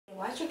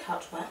Why is your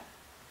couch wet?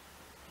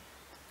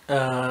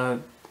 I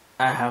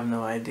have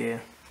no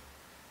idea.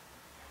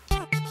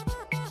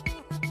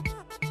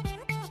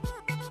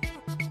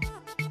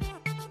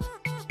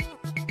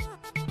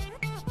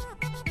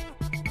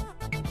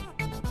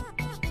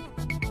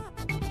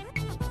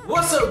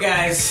 What's up,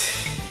 guys?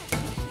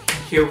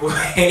 Your boy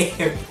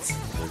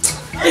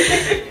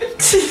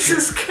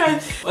Jesus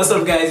Christ. What's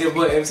up, guys? Your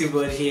boy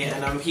MTBod here,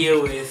 and I'm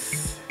here with.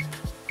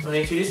 Want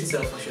to introduce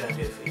yourself, or should I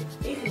do it for you?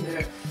 You can do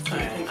it.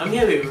 Alright, I'm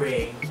here with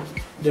Ray.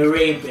 The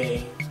Ray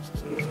Bay.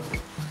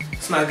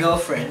 It's my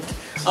girlfriend.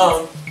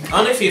 I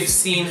don't know if you've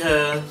seen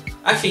her.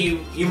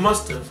 Actually, you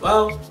must have.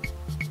 Well,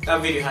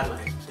 that video had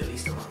like the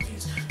least amount of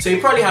views, so you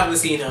probably haven't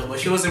seen her. But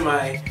she was in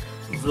my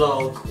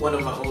vlog, one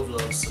of my old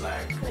vlogs,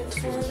 like.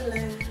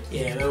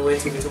 Yeah, we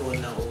went to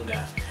Wonderland, all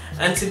that.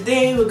 And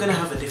today we're gonna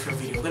have a different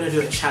video. We're gonna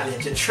do a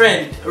challenge, a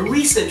trend, a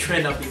recent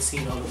trend I've been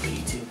seeing all over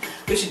YouTube,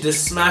 which is the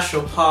smash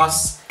or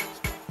pass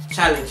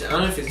challenge. I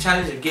don't know if it's a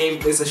challenge or game,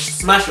 but it's a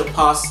smash or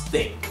pass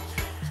thing.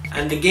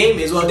 And the game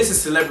is, well, this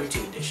is Celebrity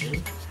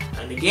Edition.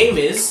 And the game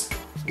is,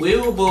 we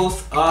will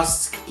both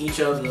ask each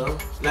other,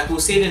 like we'll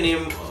say the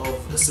name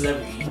of a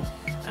celebrity,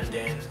 and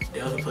then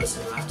the other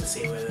person will have to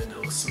say whether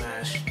they'll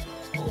smash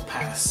or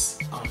pass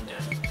on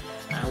them.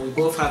 And we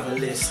both have a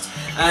list.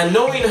 And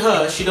knowing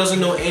her, she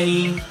doesn't know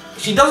any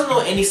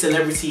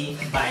celebrity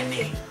by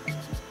name.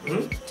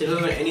 She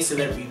doesn't know any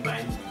celebrity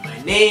by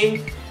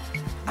name.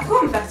 I've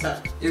gotten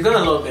better. She's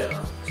gotten a lot better.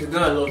 She's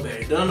gotten a lot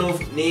better. She don't know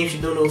name, she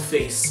don't know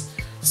face.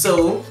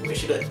 So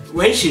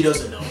when she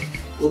doesn't know,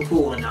 we'll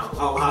pull one out.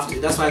 I'll have to.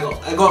 That's why I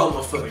got on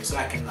my phone so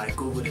I can like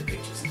Google the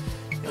pictures.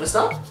 You wanna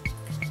start?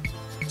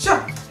 Sure.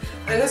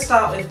 I'm gonna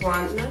start with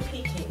one. No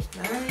peeking.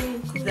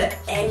 That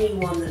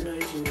anyone that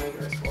knows you know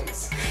your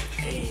response.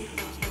 Hey.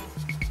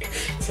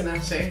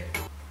 Tinashe.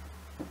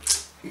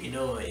 You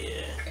know what,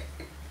 yeah.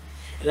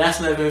 That's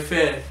not even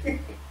fair.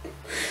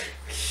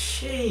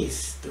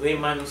 Jeez, the way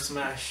Manu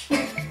smash.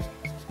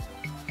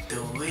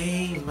 The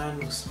way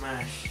Manu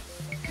smash.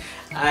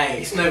 Aye,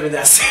 it's not even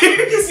that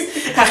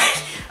serious.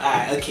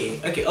 Alright,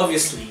 okay,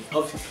 obviously.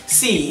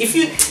 See, if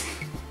you...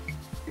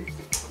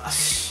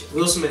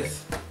 Will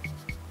Smith.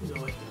 You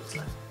know what he looks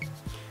like.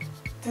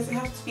 Does it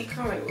have to be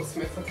current Will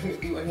Smith or can it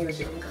be when he was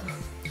younger?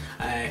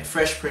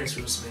 Fresh Prince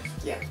Will Smith.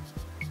 Yeah.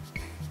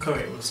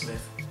 Current Will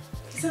Smith.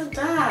 He's a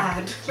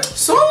dad.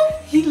 So?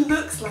 He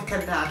looks like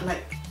a dad,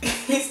 like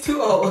he's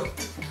too old.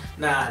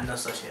 Nah, not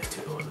such as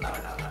too old. Nah.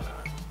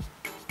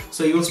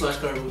 So you will smash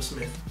current Will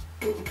Smith?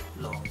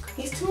 Long.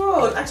 He's too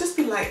old. I'd just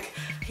be like,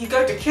 he'd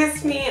go to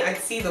kiss me, I'd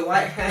see the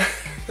white hair.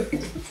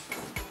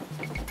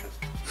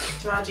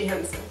 Taraji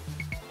Henson.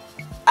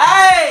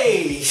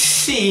 Hey,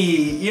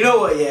 she, you know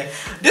what, yeah,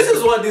 this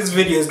is what this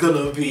video is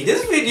gonna be.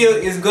 This video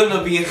is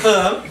gonna be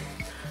her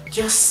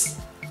just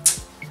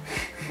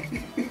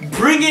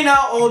bringing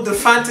out all the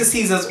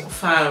fantasies as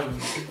fam.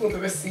 All the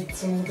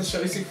receipts and all the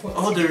shows you've watched.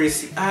 All the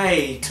receipts.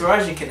 Aye,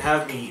 Taraji can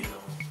have me, you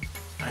know.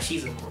 And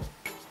she's a mom.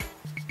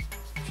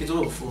 She's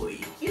over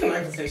 40. Even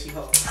I can say she's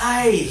hot.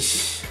 Aye.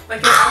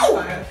 Like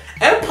Empire.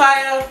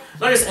 Empire,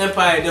 not just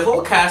Empire, the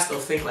whole cast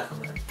of Think Like a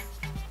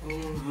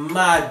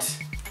Man.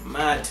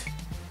 Mad.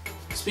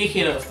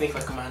 Speaking of Think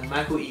Like a Man,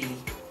 Michael Ealy.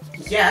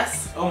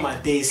 Yes. Oh my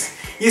days.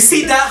 You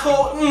see that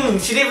whole,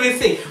 she didn't really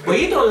think. But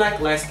you don't like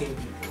light-skinned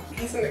people.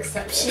 He's an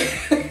exception.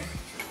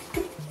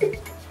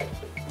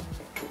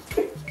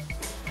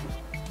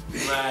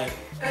 Right.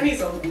 And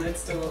he's old and I'd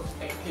still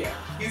think, yeah,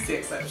 he's the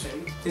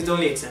exception. He's the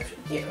only exception.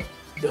 Yeah.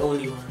 The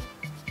only one.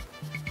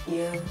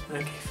 Yeah.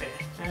 Okay, fair.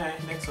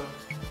 Alright, next one.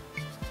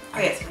 Oh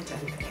yeah, it's my turn.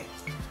 Okay.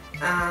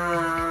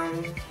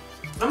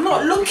 I'm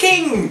not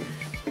looking!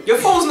 Your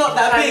phone's not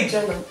that big.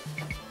 Jenner.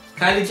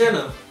 Kylie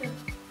Jenner.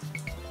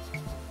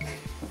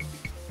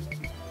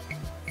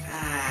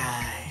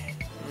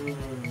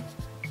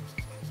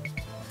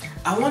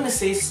 I want to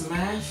say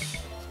smash,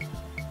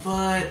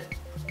 but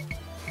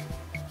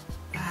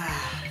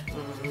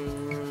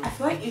I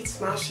feel like you'd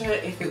smash her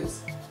if it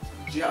was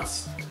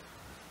just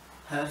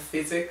her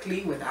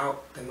physically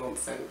without the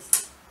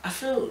nonsense. I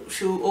feel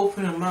she'll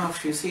open her mouth,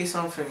 she'll say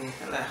something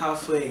like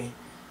halfway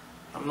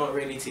I'm not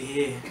ready to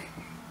hear.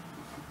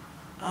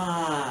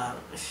 I'll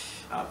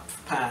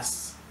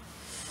pass.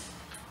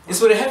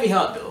 It's with a heavy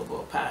heart though,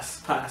 but pass.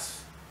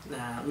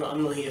 Nah,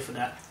 I'm not here for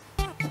that.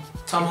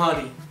 Tom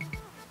Hardy.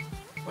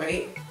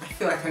 Wait, I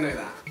feel like I know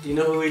that. Do you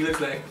know who he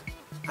looks like?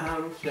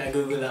 Should I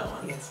Google that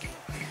one? Yes.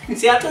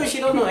 See, I told you she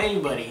don't know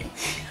anybody.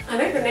 I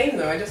know the name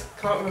though, I just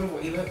can't remember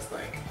what he looks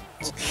like.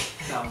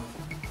 No.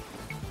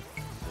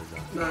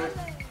 No.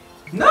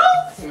 No?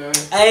 No.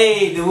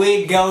 Hey, the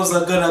way girls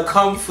are gonna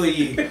come for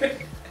you.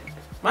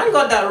 Man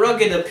got that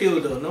rugged appeal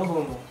though, no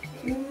homo.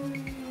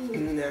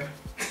 No.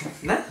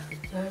 Nah?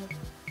 No.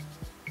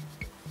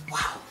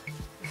 Wow.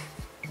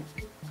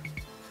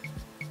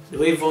 The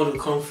way Vaughn will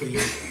come for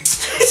you.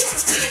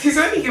 He's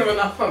only given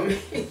up on me.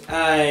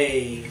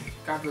 Aye.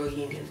 Gabriel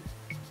Union.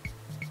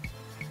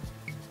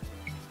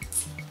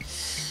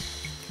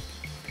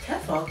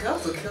 Careful,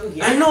 girls will kill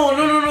you. I know,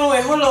 no,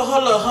 wait, hold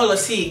on.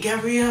 See,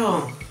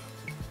 Gabrielle.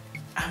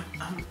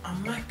 I'm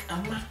I'm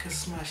Mac a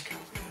smash girl.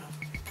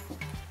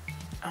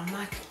 I'm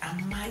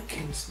Mac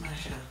can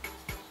smash her.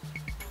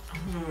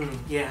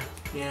 Yeah.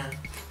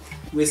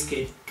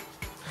 Whiskey.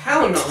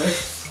 Hell no.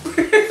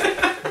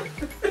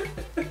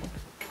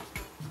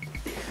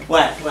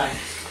 Why?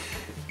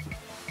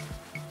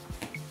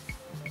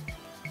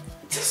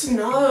 Just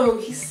no.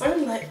 He's so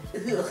like,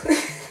 ugh.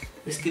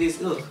 Whiskey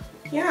is ugh.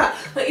 Yeah,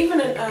 like even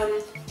in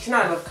you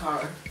know I love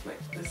Cara,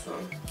 like this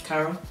song.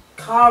 Caro.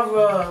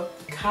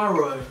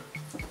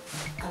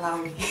 Allow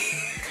me.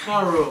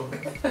 Caro.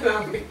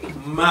 Allow me.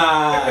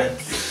 Mad.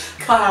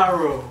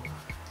 Caro.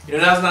 You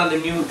know that's not the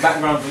new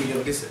background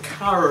video. This is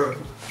Caro.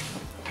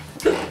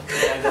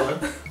 Yeah, go on.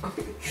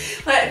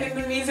 Like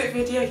in the music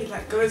video, he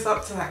like goes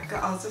up to that girl.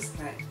 I was just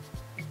like,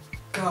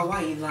 girl,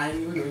 why are you lying?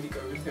 You wouldn't really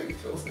go with him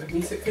if it was a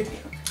music video.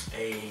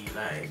 Hey,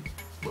 like,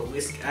 but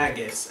whiskey. I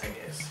guess.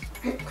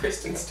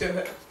 Kristen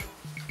Stewart.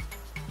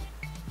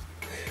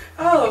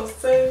 Oh,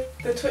 so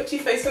the twitchy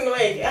face on the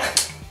way, yeah.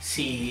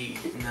 See,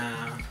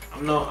 nah,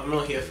 I'm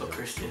not here for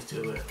Kristen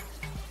Stewart.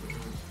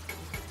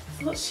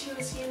 I thought she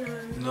was, you know.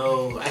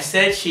 No, I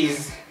said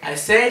she's I.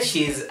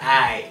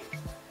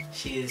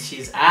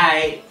 She's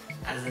I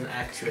as an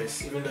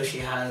actress, even though she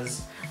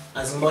has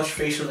as much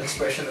facial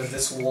expression as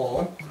this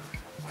wall.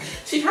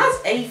 She has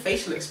a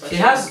facial expression.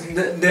 She has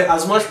the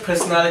as much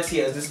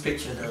personality as this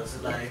picture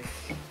does. Like,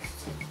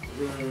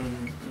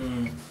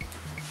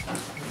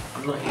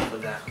 I'm not here for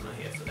that.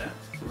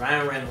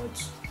 Ryan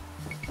Reynolds.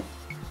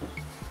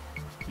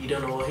 You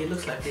don't know what he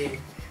looks like, babe.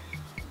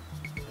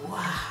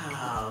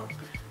 Wow.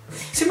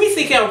 See me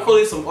thinking I'm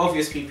calling some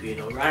obvious people, you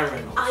know, Ryan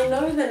Reynolds. I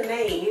know the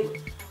name.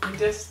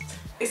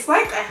 It's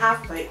like I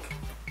have like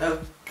a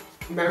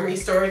memory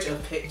storage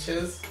of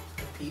pictures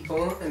of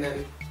people and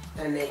then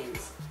their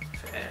names.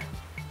 Fair.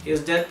 He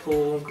was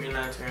Deadpool, Green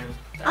Lantern.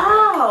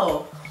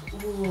 Oh!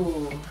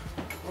 Ooh.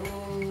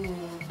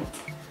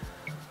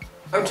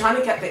 I'm trying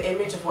to get the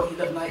image of what he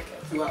looked like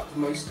throughout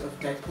most of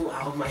Deadpool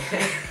out of my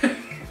head.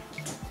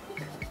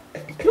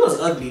 He was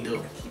ugly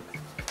though.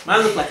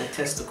 Mine looked like a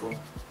testicle.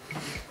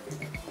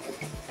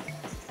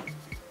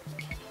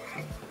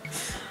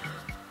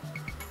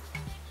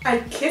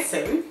 I'd kiss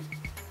him.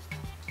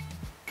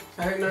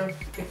 I don't know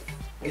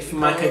if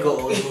Mike could go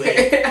all the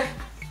way.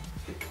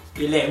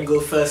 You let him go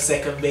first,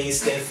 second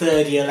base, then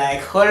third, you're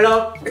like, hold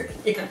up.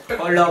 Yeah.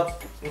 Hold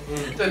up.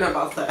 Don't know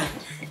about third.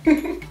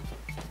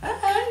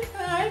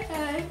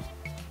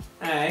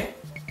 Alright.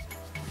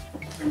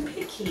 I'm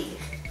picky.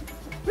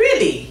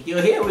 Really?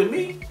 You're here with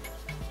me?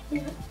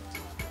 Yeah.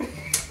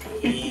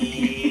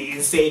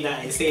 Say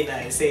nice.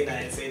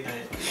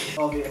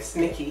 Obvious,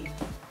 Nicki.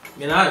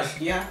 Minaj?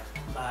 Yeah.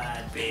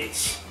 Mad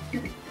bitch.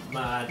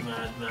 Mad.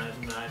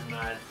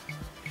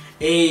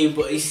 Hey,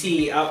 but you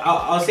see,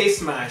 I'll say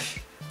smash.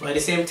 But at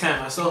the same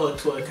time, I saw her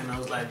twerk and I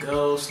was like,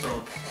 girl,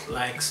 stop.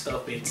 Like,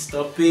 stop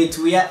it.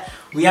 We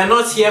are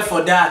not here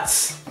for that.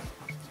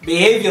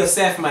 Behave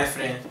yourself, my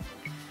friend.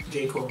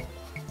 J. Cole.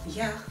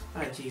 Yeah.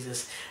 Ah,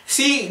 Jesus.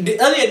 See,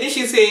 earlier did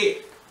she say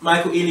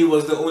Michael Ealy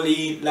was the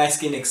only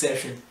light-skinned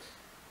exception?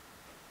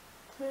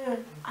 Yeah.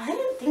 I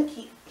don't think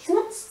he's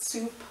not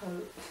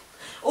super.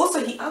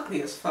 Also, he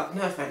ugly as fuck.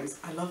 No offense.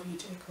 I love you,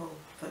 J. Cole,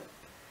 but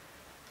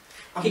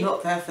I'm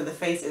not there for the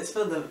face. It's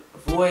for the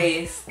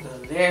voice, the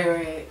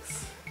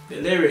lyrics.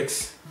 The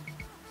lyrics.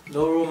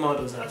 No role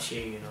models out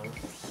here, you know.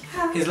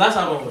 Yeah. His last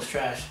album was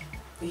trash.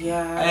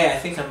 Yeah. Hey, I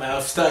think I might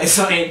have started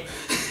something.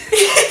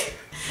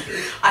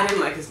 I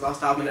didn't like his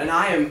last album, and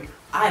I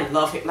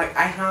love it. Like,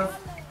 I have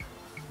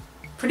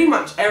pretty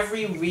much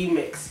every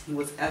remix he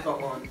was ever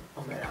on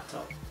my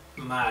laptop.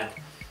 Mad.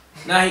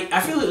 Now,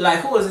 I feel like,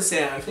 who was it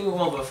saying? I think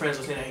one of our friends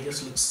was saying that he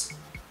just looks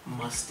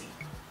musty.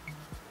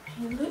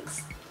 He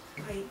looks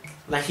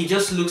like he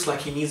just looks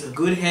like he needs a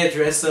good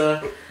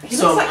hairdresser, he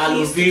some like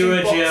aloe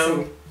vera gel.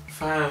 boxing.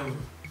 Fam. You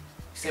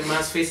say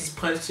man's face is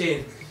punched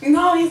in.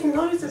 No, his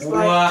nose is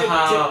like.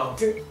 Wow.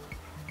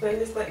 Then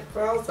it's like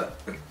brows up.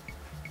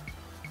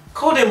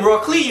 Call them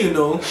Rock Lee, you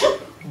know.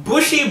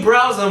 Bushy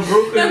brows and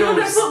broken nose. No,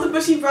 that's not the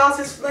bushy brows.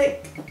 It's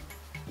like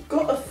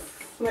got a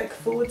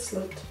forward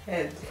sloped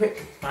head.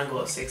 Man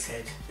got a 6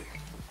 head.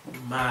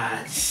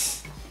 Mad.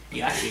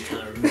 You actually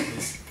can't remove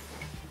this.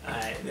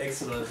 Alright,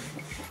 next one.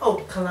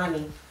 Oh,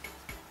 Kalani.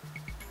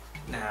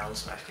 Nah, I won't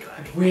smash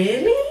Kalani.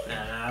 Really?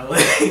 Nah.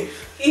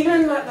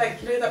 Even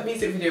like you know that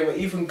music video where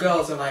even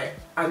girls are like,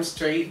 I'm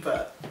straight,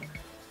 but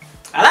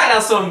I like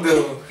that song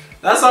though.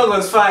 That song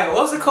was fire.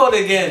 What's it called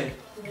again?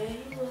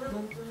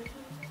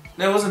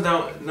 No, it wasn't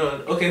that. No,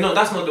 okay, no,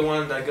 that's not the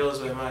one that girls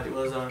were mad. It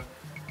was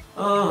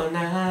oh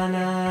na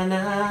na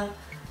na,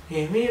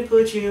 let me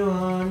put you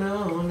on.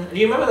 Oh, na. Do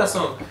you remember that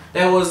song?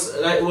 That was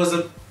like it was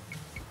a.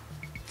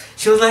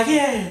 She was like,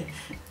 yeah.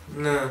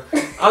 No,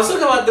 I was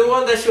talking about the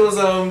one that she was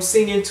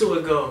singing to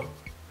a girl.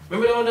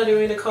 Remember the one that they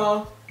were in the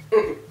car?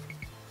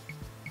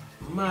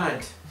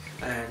 Mad.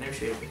 Alright, let me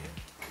show you the video.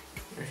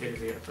 Let me show you the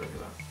video I'm talking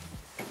about.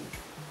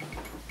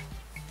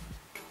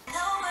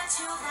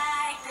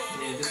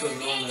 Yeah, this was the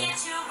one that.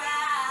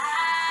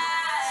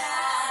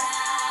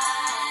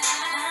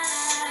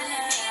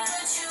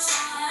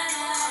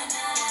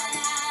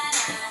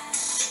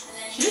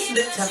 just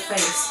licked her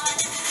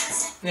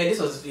face. Yeah, this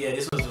was the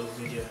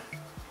video.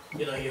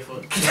 You're not here for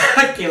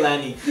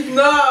Kilani.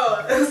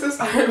 No, it was just,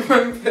 I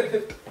remember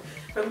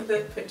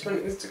the picture on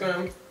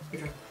Instagram.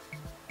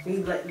 He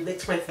like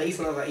licked my face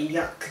and I was like,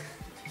 yuck.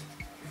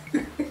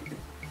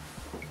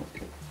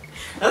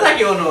 That's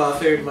like one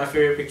of my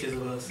favorite pictures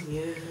of us.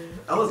 Yeah,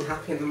 I wasn't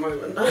happy in the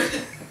moment. Yeah.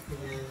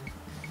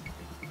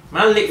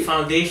 Man licked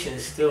foundation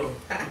still.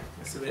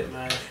 That's a bit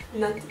mad.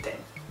 Not today.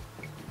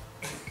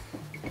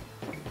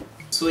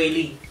 Sway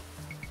Lee.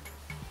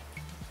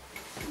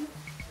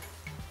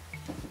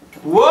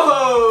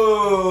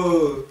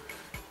 Whoa!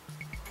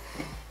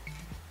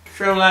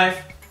 Shrimp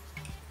life.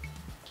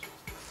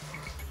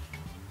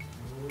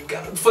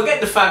 Forget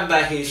the fact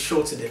that he's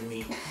shorter than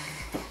me.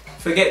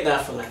 Forget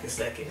that for like a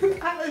second.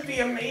 That would be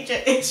a major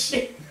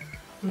issue.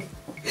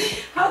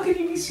 How can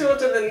you be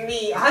shorter than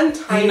me? I'm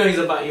tiny. You know he's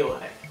about your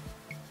height.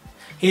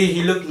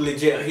 He looked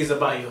legit. He's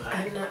about your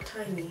height. I'm not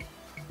tiny.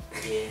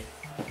 Yeah.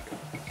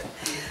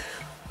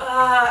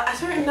 I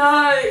don't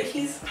know.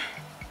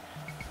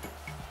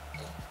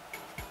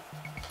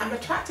 I'm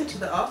attracted to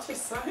the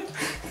artist side.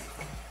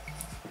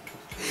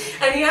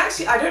 And he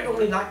actually, I don't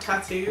normally like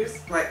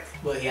tattoos, like.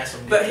 But he has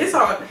some. But his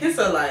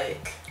are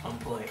like on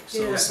point.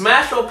 So yeah.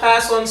 Smash or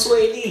pass on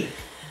Sway Lee?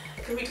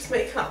 Can we just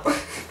make up?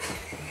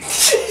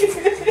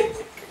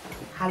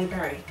 Halle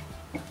Berry.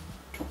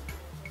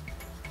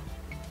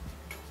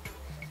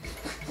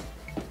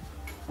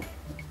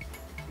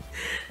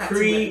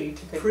 Pre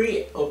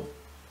or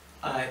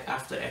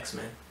after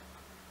X-Men.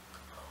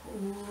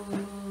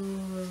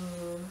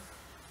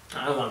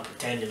 I don't want to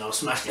pretend I'll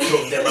smash the two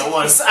of them at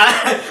once.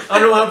 I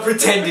don't want to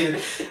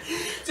pretend.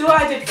 So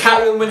I did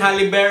Catwoman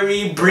Halle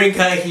Berry, bring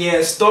her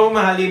here. Storm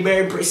Halle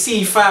Berry,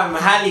 see fam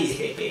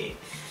Halle.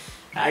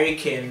 Harry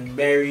can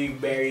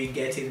very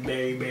get it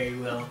very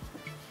well.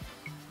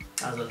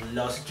 That was a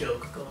lost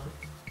joke. Go on.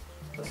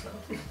 What's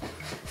up?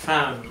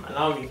 Fam,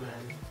 allow me,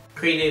 man.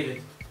 Cray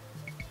David.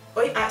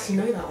 Oh, you actually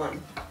know that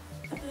one?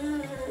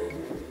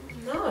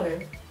 No.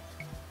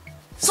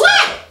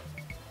 Swear!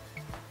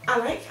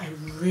 I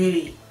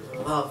really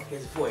love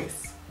his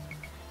voice.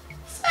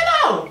 Sit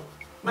down!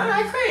 Man,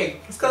 like Craig.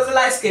 It's because of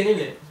light skin,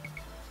 innit?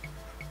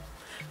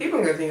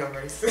 People are gonna think I'm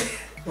racist.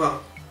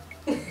 Well.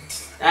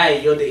 Aye,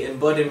 you're the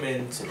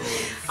embodiment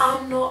of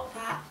I'm not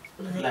that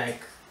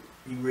like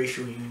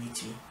racial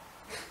unity.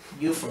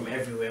 You're from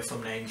everywhere,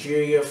 from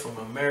Nigeria, from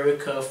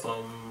America,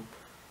 from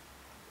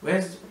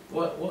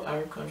what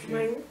Arab country?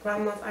 My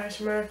grandma's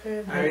Irish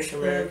American. Irish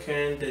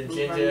American, the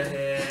ginger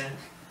hair,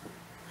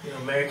 you know,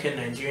 American,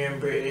 Nigerian,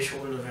 British,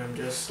 all of them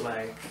just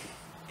like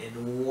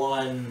in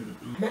one.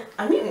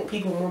 I meet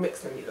people more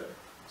mixed than me though.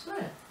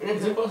 Swear.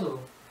 Is it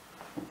possible?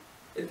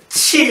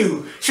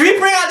 Chew! Should we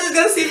bring out this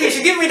girl CV?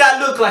 She give me that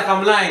look like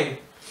I'm lying.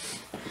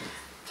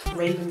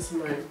 Raven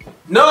Simone.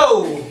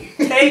 No!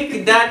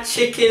 Take that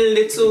chicken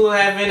little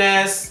heaven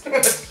ass.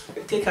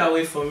 Take her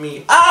away from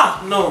me.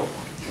 Ah! No!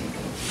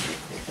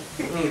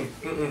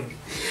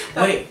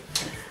 Wait.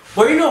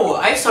 But you know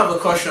what? I used to have a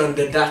crush on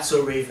the That's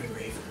So Raven.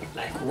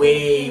 Like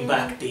way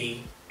back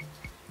day.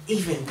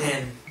 Even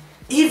then.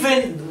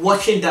 Even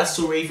watching That's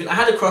So Raven. I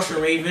had a crush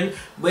on Raven.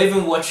 But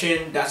even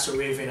watching That's So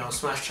Raven, I'll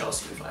smash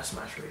Chelsea before I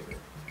smash Raven.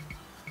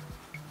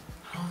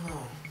 I don't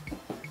know.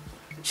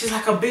 She's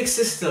like a big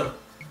sister.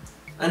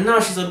 And now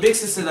she's a big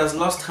sister that's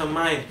lost her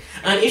mind.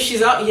 And if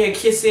she's out here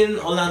kissing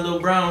Orlando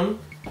Brown,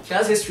 she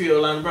has history of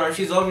Orlando Brown,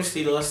 she's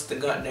obviously lost the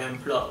goddamn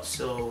plot,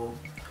 so...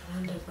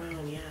 Orlando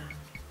Brown, yeah.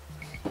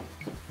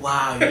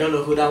 Wow, you don't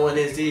know who that one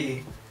is, do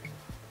you?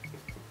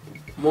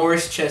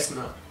 Morris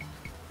Chestnut.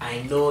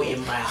 I know in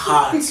my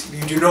heart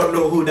you do not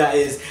know who that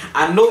is.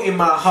 I know in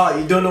my heart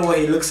you don't know what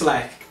he looks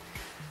like.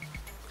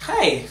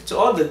 Hi, to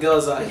all the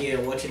girls out here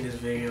watching this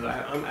video,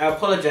 I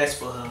apologize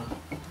for her.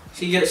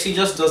 She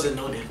just doesn't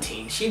know them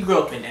things. She grew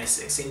up in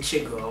Essex, in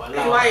Chigwell. Why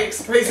are you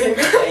exposing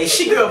her? Hey,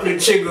 she grew up in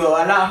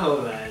Chigwell. Allow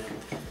her, man.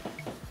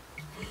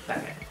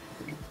 Okay.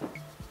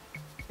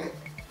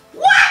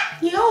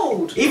 What? You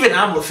old? Even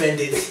I'm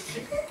offended.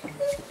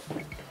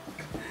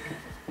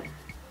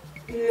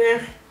 Nah.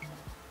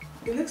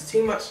 He looks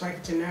too much like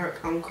a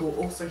generic uncle.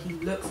 Also, he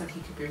looks like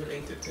he could be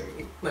related to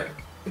me. Like,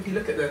 if you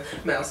look at the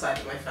male side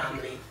of my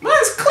family.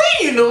 Man's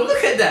clean, you know.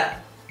 Look at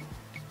that.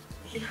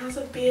 He has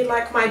a beard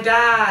like my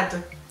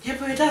dad. Yeah,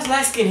 but your dad's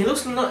light skin. He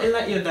looks nothing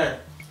like your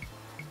dad.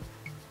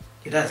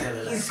 Your dad's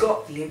hella light. He's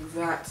got the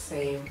exact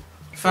same.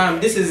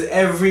 Fam, this is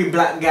every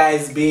black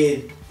guy's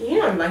beard. You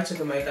know I'm lighter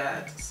than my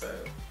dad, so.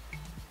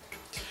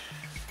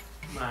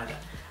 Man,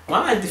 why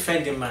am I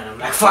defending man? I'm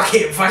like, fuck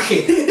it.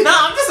 No,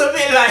 I'm just a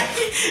bit like...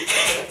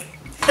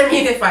 I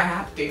mean, if I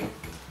have to.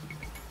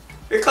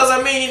 Because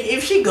I mean,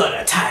 if she got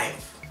a type,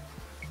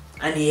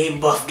 and he ain't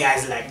buff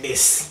guys like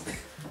this,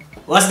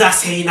 what's that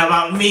saying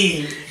about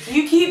me?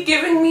 You keep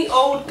giving me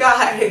old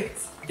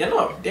guys. They're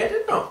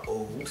not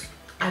old.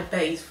 I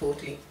bet he's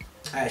 40.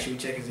 Alright, should we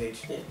check his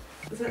age? Yeah.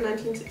 Is that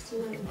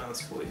 1969?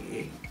 Man's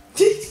 48.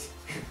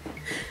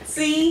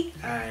 See?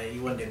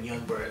 You want them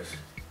young bros.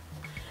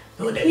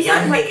 You want them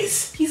young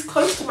niggas. He's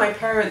close to my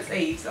parents'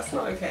 age. That's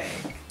not okay.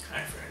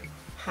 Hi, friend.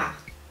 Ha.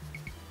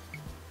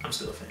 I'm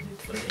still offended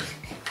for this.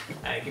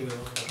 Alright, give me one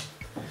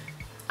more.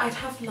 I'd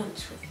have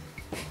lunch with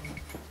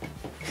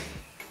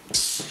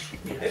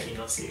you. You're actually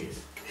not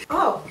serious.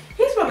 Oh,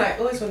 here's one I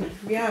always wanted,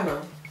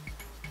 Rihanna.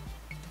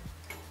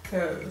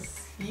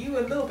 Because you were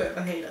a little bit of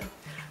a hater.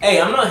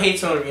 Hey, I'm not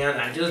hating on Rihanna,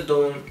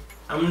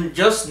 I'm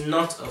just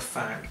not a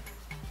fan.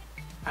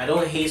 I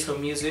don't hate her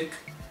music,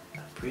 I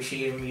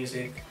appreciate her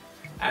music.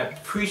 I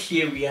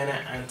appreciate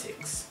Rihanna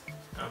antics.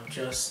 I'm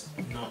just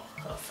not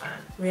her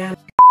fan. Rihanna.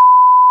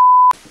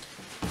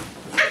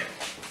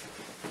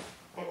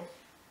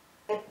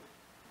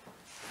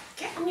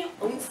 Get on your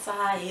own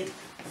side.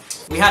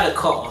 We had a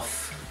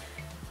cough.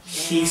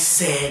 She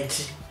said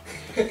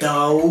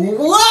the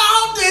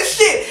wildest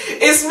shit.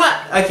 It's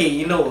my okay.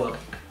 You know what?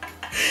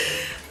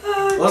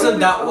 It wasn't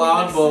that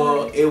wild,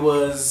 but it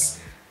was.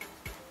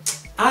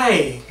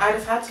 I'd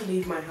have had to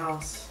leave my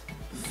house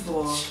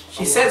for.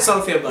 She said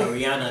something about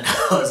Rihanna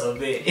that was a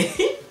bit.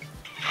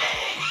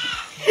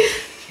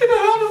 You know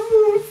how to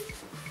move.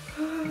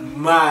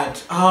 Mad.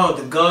 Oh,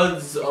 the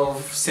gods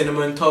of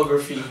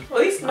cinematography.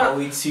 Well, he's not.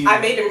 We too. I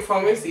made him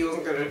promise he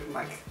wasn't gonna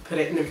like put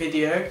it in a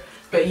video,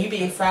 but you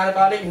being sad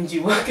about it means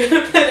you were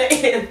gonna put it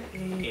in.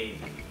 Hey,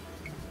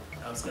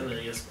 I was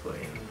gonna just put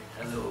in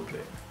a little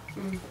bit.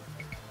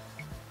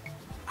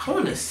 I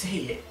wanna say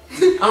it.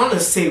 I wanna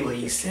say what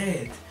you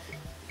said.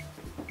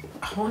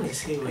 I wanna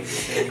say what you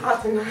said.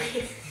 I'll deny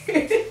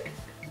it.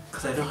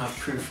 Cause I don't have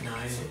proof now,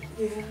 is it?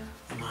 Yeah.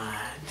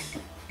 Mad.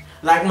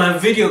 Like my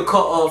video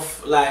cut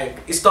off, like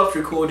it stopped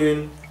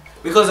recording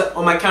because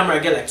on my camera I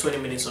get like 20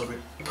 minutes of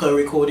per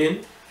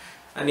recording,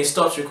 and it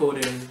stops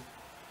recording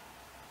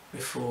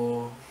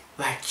before,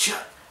 like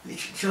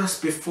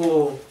just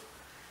before.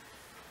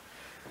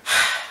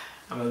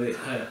 I'm a bit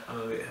hurt.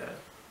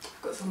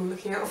 I've got someone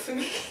looking out for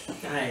me.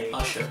 Hey,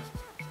 Usher.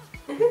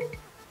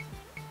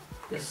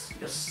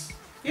 Yes.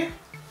 Yeah.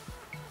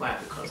 Why?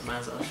 Because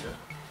man's Usher.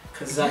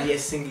 Cause I get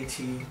singing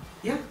to you.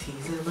 Yeah.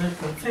 Teasing my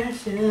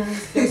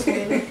confessions.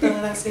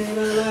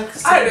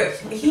 I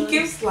don't know. He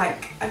gives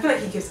like, I feel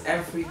like he gives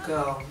every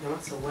girl, no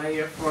matter where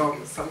you're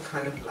from, some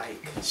kind of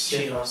like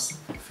Chills.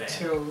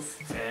 Chills.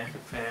 Fair.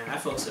 I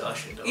felt so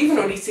Usher though. Even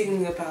when he's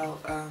singing about,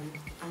 I'm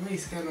really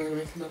scared I'm gonna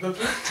make another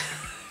blunder.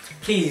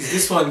 Please,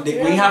 this one we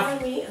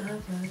have.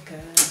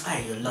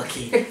 Aye, you're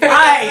lucky.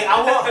 Aye, I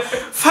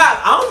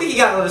don't think you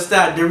gotta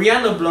understand. The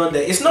Rihanna blunder,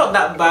 it's not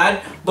that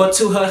bad, but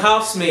to her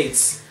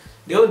housemates,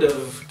 they would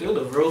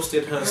have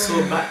roasted her so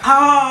bad.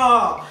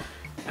 Ah!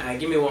 Alright,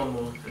 give me one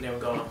more, and then we'll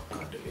go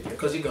cut the video,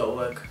 because you got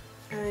work.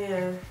 Oh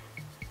yeah,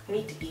 I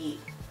need to eat.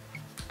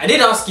 I did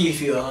ask you if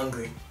you were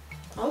hungry.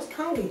 I was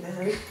hungry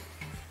then.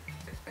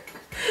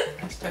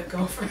 That's my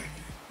girlfriend.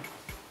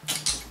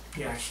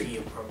 You're actually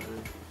a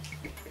problem.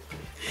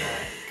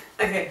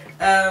 Okay,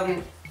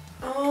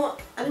 oh,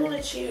 I don't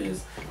want to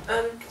choose.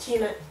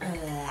 Gina.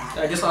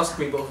 I just asked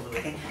me both of them.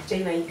 Okay,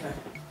 Gina, you go.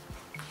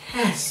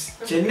 Yes,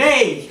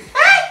 Janae!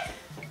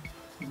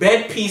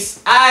 Bed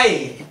piece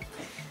I.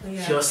 Oh,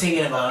 yeah. She was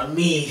singing about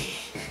me.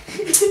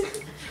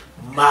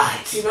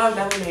 Mad. You know, I've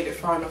never made it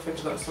far enough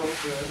into that song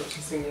to know what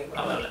she's singing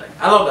about.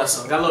 I love that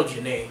song. I love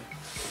Janae.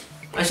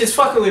 And she's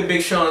fucking with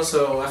Big Sean,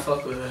 so I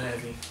fuck with her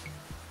heavy.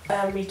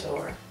 Rita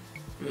Ora.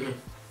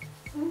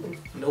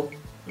 Nope.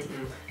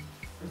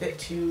 A bit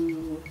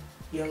too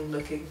young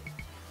looking.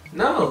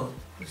 No,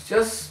 it's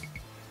just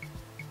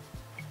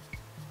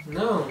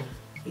no.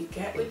 You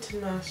get with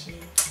Tinashe.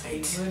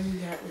 You wouldn't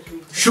get with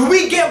Rita. Should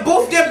we get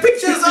both their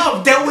pictures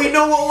up? Then we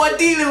know what we're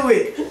dealing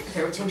with.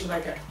 Okay, which one should I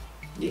get?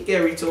 You get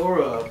Rita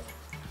Ora up.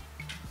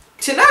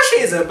 Tinashe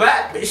is a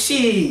bad bitch.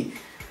 She.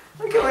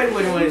 Look at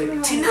anybody wanted.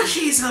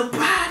 Tinashe is a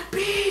bad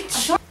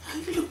bitch. How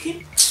you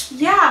looking?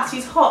 Yeah,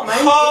 she's hot. My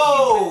only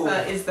issue with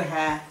her is the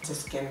hair to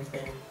skin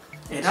thing.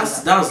 Yeah,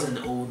 that was an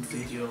old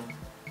video.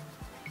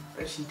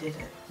 But she did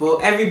it. Well,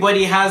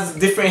 everybody has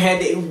different hair.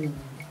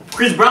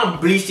 Chris Brown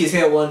bleached his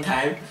hair one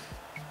time.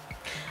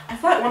 I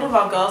feel like one of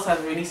our girls has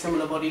a really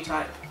similar body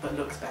type, but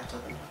looks better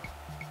than her.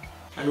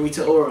 And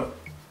Rita Ora.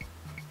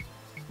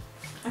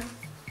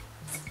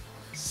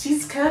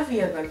 She's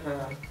curvier than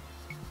her.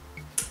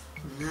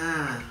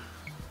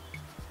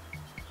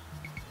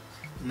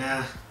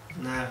 Nah.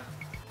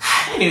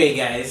 Anyway,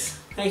 guys,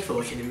 thanks for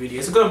watching the video.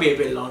 It's gonna be a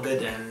bit longer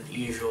than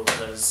usual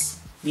because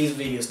these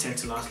videos tend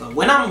to last long.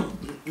 When I'm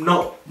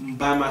not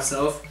by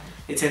myself,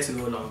 it tends to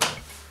go longer.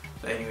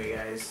 But anyway,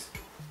 guys,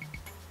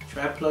 should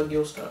I plug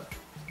your stuff?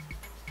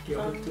 Do you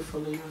want me to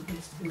follow you on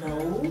Instagram?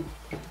 No. Do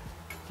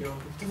you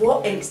want me to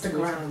What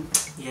Instagram?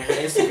 Yeah, her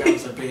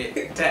Instagram's a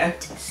bit Dead.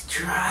 It's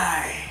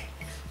dry.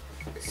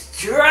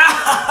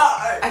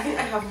 I think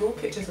I have more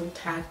pictures of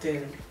tagged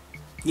in.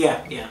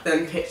 Yeah.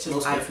 Than pictures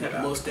Most I've definitely. put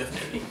up. Most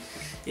definitely.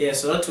 Yeah,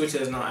 so her Twitter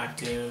is not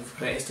active,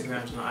 her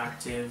Instagram's not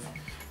active.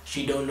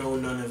 She don't know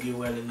none of you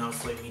well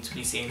enough for me to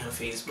be seeing her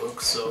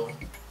Facebook, so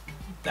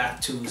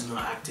that too is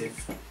not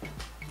active.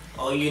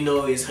 All you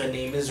know is her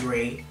name is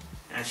Ray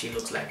and she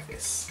looks like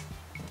this.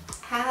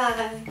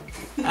 Hi.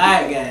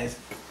 Alright guys,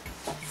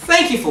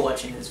 thank you for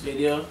watching this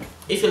video.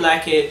 If you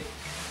like it,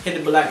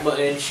 hit the like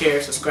button,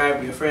 share, subscribe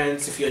with your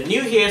friends. If you're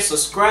new here,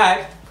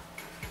 subscribe.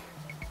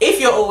 if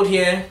you're old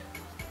here,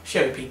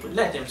 share with people.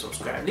 Let them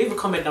subscribe. Leave a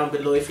comment down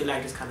below if you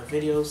like this kind of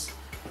videos.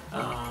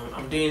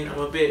 I'm a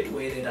bit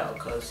weirded out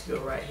because you're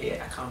right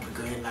here. I can't be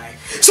going like.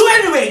 So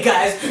anyway,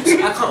 guys,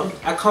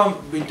 I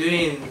can't be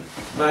doing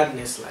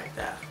madness like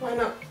that. Why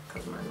not?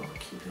 Because my Lord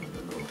keep it on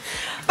the low.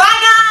 Bye,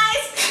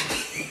 guys.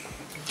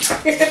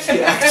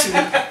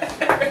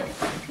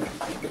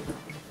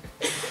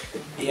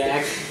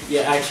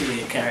 You're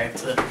actually a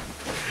character.